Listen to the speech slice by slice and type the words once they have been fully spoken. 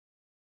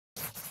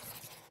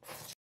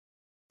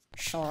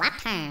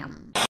Slapped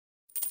ham.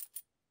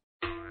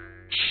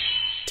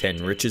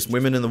 10 richest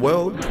women in the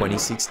world,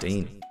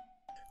 2016.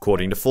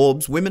 According to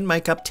Forbes, women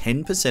make up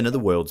 10% of the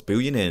world's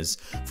billionaires,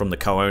 from the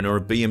co-owner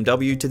of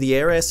BMW to the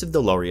heiress of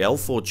the L'Oreal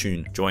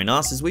fortune. Join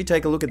us as we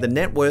take a look at the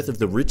net worth of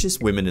the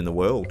richest women in the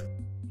world.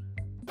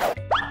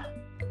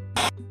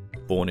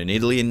 Born in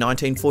Italy in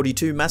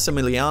 1942,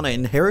 Massimiliana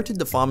inherited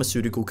the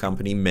pharmaceutical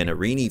company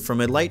Menarini from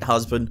her late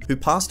husband, who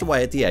passed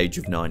away at the age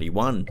of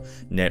 91.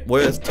 Net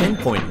worth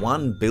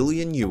 $10.1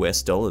 billion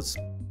US.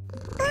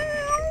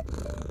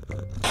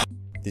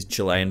 This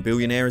Chilean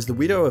billionaire is the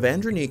widow of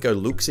Andronico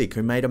Luksic,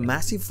 who made a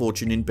massive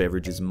fortune in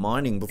beverages and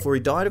mining before he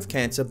died of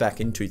cancer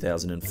back in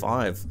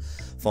 2005.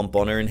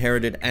 Fontbonner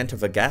inherited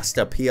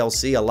Antofagasta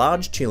plc, a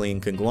large Chilean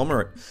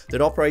conglomerate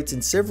that operates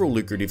in several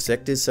lucrative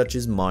sectors such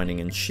as mining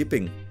and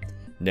shipping.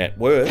 Net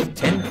worth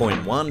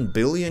 $10.1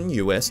 billion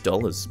US.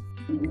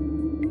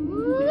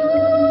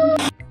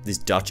 This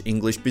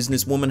Dutch-English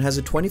businesswoman has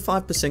a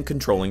 25%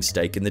 controlling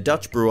stake in the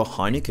Dutch brewer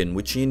Heineken,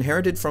 which she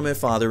inherited from her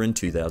father in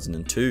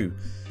 2002.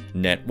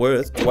 Net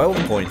worth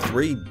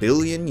 $12.3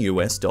 billion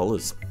US.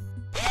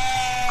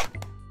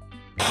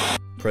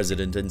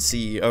 President and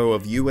CEO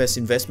of US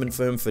investment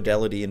firm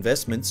Fidelity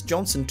Investments,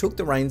 Johnson took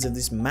the reins of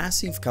this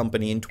massive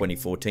company in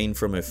 2014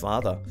 from her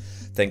father.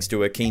 Thanks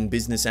to her keen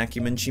business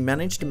acumen, she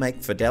managed to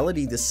make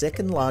Fidelity the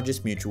second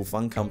largest mutual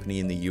fund company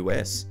in the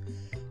US.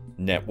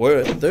 Net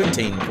worth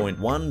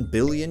 $13.1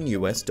 billion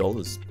US.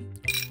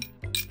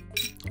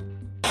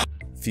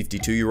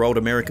 52-year-old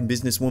American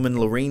businesswoman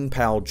Laurene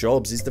Powell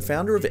Jobs is the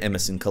founder of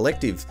Emerson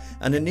Collective,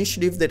 an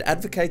initiative that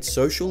advocates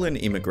social and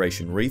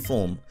immigration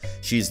reform.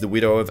 She is the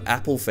widow of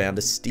Apple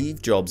founder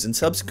Steve Jobs and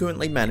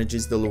subsequently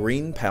manages the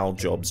Laurene Powell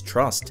Jobs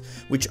Trust,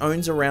 which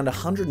owns around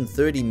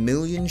 130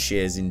 million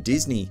shares in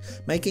Disney,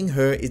 making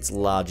her its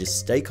largest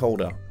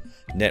stakeholder.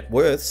 Net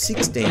worth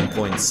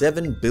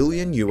 $16.7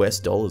 billion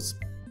US.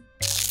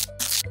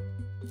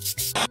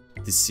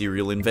 This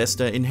serial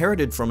investor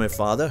inherited from her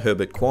father,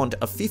 Herbert Quandt,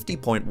 a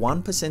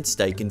 50.1%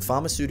 stake in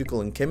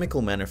pharmaceutical and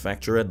chemical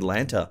manufacturer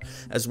Atlanta,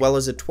 as well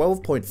as a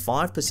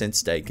 12.5%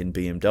 stake in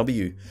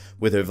BMW.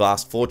 With her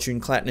vast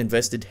fortune, Clatton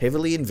invested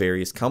heavily in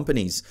various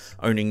companies,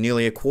 owning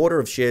nearly a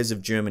quarter of shares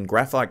of German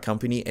graphite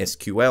company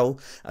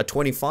SQL, a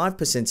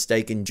 25%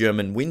 stake in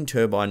German wind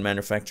turbine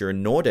manufacturer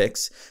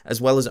Nordex, as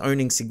well as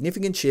owning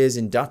significant shares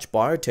in Dutch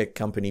biotech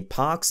company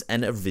Parks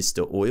and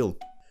Avista Oil.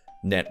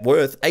 Net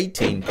worth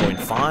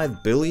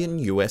 $18.5 billion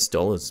US.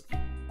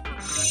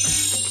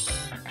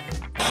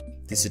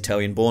 This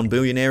Italian-born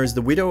billionaire is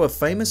the widow of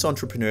famous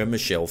entrepreneur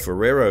Michele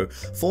Ferrero,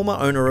 former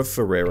owner of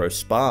Ferrero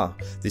Spa.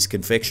 This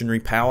confectionery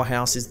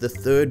powerhouse is the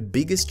third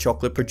biggest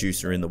chocolate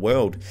producer in the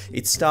world,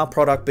 its star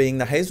product being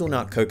the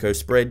hazelnut cocoa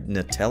spread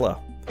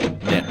Nutella.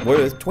 Net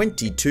worth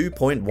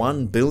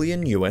 $22.1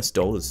 billion US.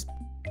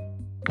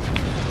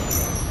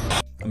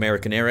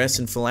 American heiress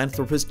and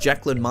philanthropist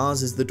Jacqueline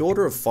Mars is the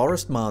daughter of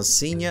Forrest Mars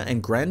Sr.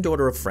 and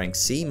granddaughter of Frank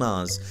C.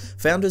 Mars,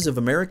 founders of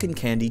American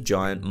candy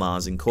giant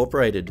Mars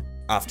Incorporated.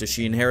 After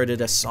she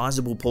inherited a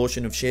sizable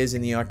portion of shares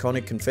in the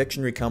iconic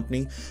confectionery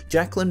company,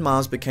 Jacqueline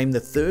Mars became the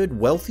third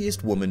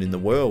wealthiest woman in the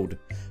world.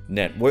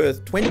 Net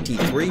worth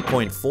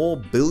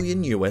 $23.4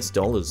 billion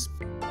US.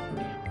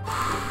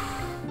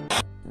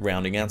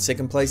 Rounding out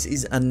second place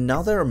is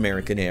another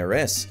American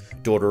heiress.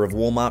 Daughter of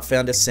Walmart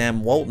founder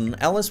Sam Walton,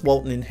 Alice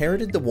Walton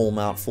inherited the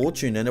Walmart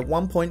fortune and at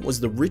one point was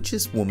the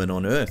richest woman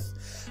on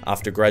earth.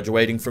 After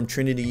graduating from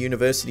Trinity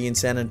University in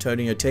San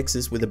Antonio,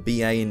 Texas with a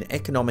BA in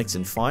Economics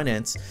and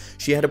Finance,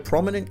 she had a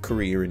prominent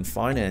career in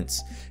finance.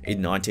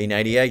 In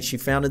 1988, she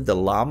founded the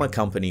Llama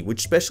Company,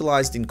 which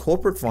specialized in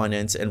corporate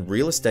finance and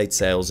real estate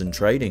sales and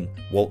trading.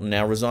 Walton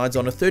now resides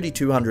on a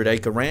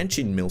 3,200-acre ranch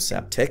in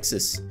Millsap,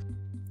 Texas.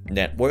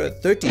 Net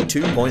worth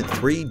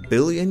 $32.3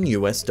 billion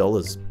US.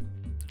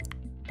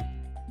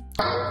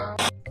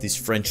 This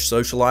French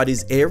socialite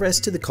is heiress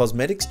to the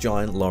cosmetics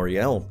giant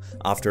L'Oreal.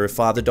 After her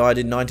father died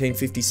in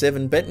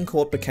 1957,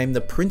 Bettencourt became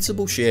the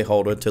principal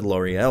shareholder to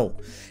L'Oreal.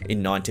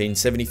 In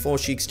 1974,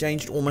 she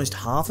exchanged almost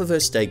half of her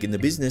stake in the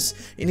business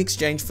in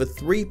exchange for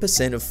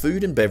 3% of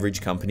food and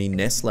beverage company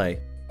Nestle.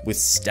 With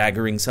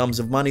staggering sums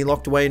of money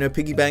locked away in her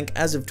piggy bank,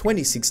 as of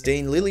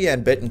 2016,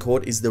 Liliane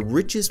Bettencourt is the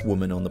richest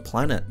woman on the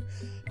planet.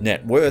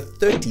 Net worth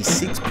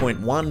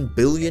 $36.1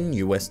 billion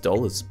US.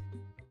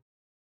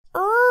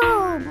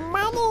 Ooh,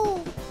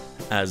 money.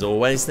 As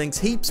always, thanks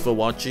heaps for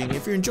watching.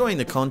 If you're enjoying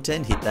the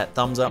content, hit that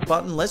thumbs up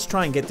button. Let's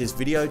try and get this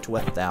video to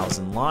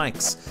 1,000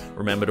 likes.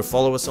 Remember to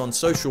follow us on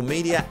social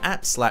media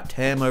at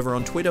SlappedHam over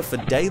on Twitter for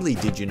daily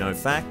Did You Know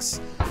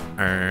facts.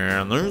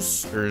 And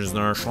this is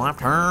the Slapped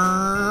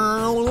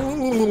Ham.